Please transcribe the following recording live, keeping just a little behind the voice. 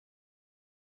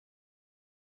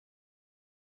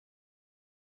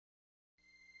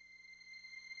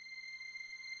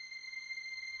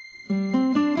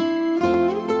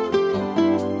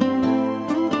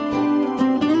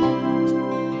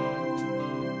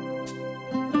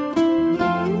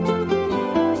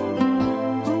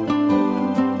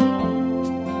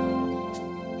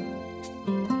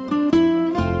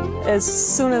As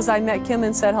soon as I met Kim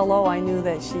and said hello, I knew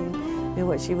that she knew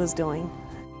what she was doing.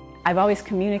 I've always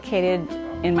communicated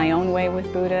in my own way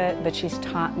with Buddha, but she's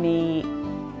taught me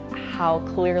how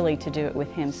clearly to do it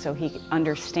with him so he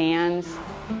understands,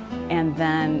 and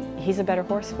then he's a better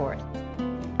horse for it.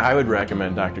 I would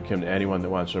recommend Dr. Kim to anyone that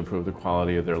wants to improve the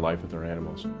quality of their life with their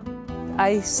animals.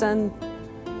 I send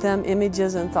them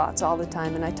images and thoughts all the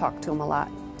time, and I talk to them a lot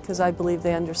because I believe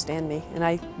they understand me, and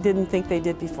I didn't think they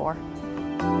did before.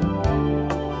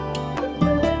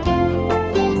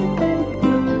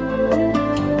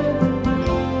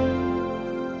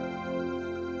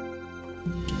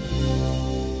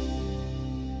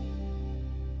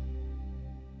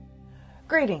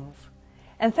 Greetings,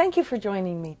 and thank you for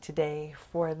joining me today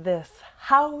for this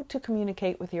How to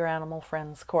Communicate with Your Animal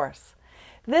Friends course.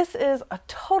 This is a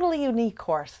totally unique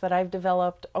course that I've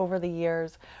developed over the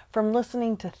years from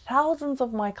listening to thousands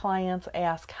of my clients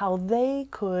ask how they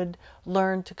could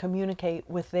learn to communicate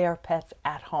with their pets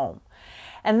at home.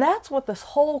 And that's what this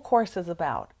whole course is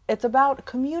about. It's about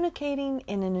communicating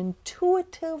in an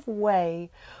intuitive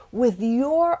way with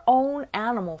your own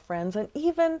animal friends and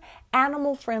even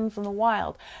animal friends in the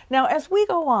wild. Now, as we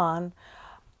go on,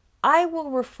 I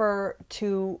will refer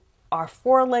to our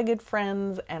four-legged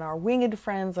friends and our winged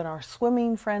friends and our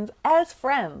swimming friends as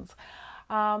friends.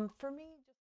 For me,